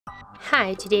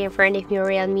Hi, today in front of me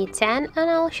Realme 10 and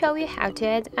I'll show you how to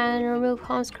add and remove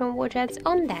home screen widgets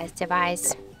on this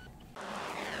device.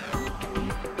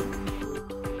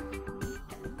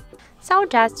 So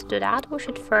just to do that, we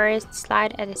should first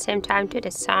slide at the same time to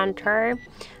the center,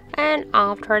 and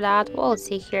after that we'll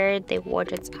see here the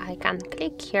widgets icon.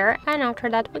 Click here, and after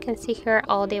that we can see here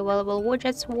all the available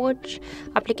widgets, which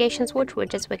applications, which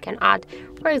widgets we can add.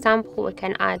 For example, we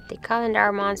can add the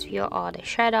calendar, month view, or the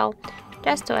shadow.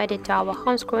 Just to add it to our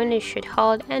home screen, you should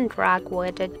hold and drag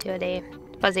widget to the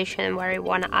position where you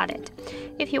want to add it.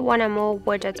 If you want to move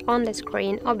widgets on the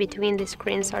screen or between the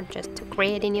screens, or just to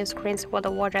create a new screens for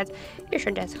the widgets, you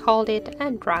should just hold it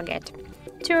and drag it.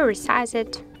 To resize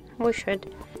it, we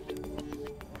should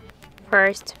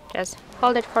first just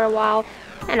hold it for a while,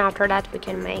 and after that we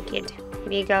can make it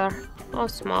bigger or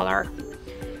smaller.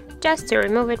 Just to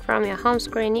remove it from your home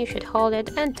screen, you should hold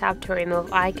it and tap to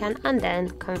remove icon and then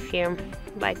confirm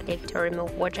by click to remove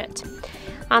widget.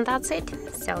 And that's it.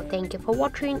 So thank you for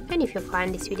watching, and if you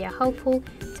find this video helpful,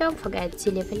 don't forget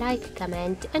to leave a like,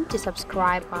 comment and to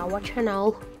subscribe our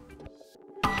channel.